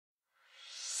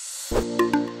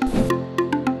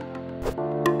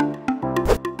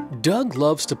Doug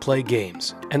loves to play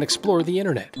games and explore the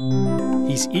internet.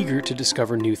 He's eager to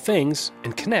discover new things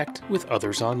and connect with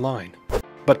others online.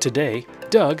 But today,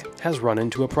 Doug has run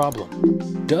into a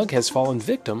problem. Doug has fallen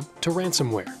victim to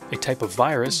ransomware, a type of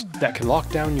virus that can lock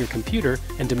down your computer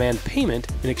and demand payment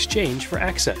in exchange for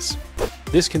access.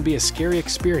 This can be a scary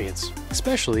experience,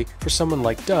 especially for someone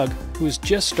like Doug who is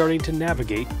just starting to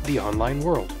navigate the online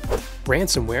world.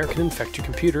 Ransomware can infect your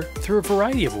computer through a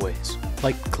variety of ways,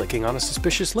 like clicking on a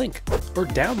suspicious link or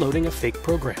downloading a fake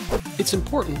program. It's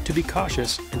important to be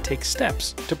cautious and take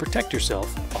steps to protect yourself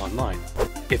online.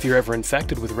 If you're ever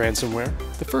infected with ransomware,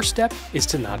 the first step is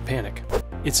to not panic.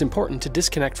 It's important to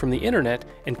disconnect from the internet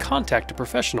and contact a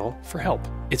professional for help.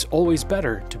 It's always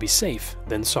better to be safe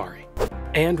than sorry.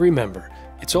 And remember,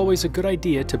 it's always a good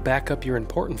idea to back up your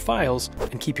important files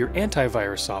and keep your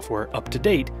antivirus software up to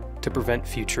date to prevent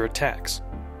future attacks.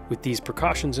 With these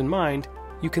precautions in mind,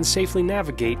 you can safely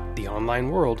navigate the online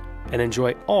world and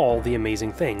enjoy all the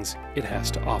amazing things it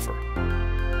has to offer.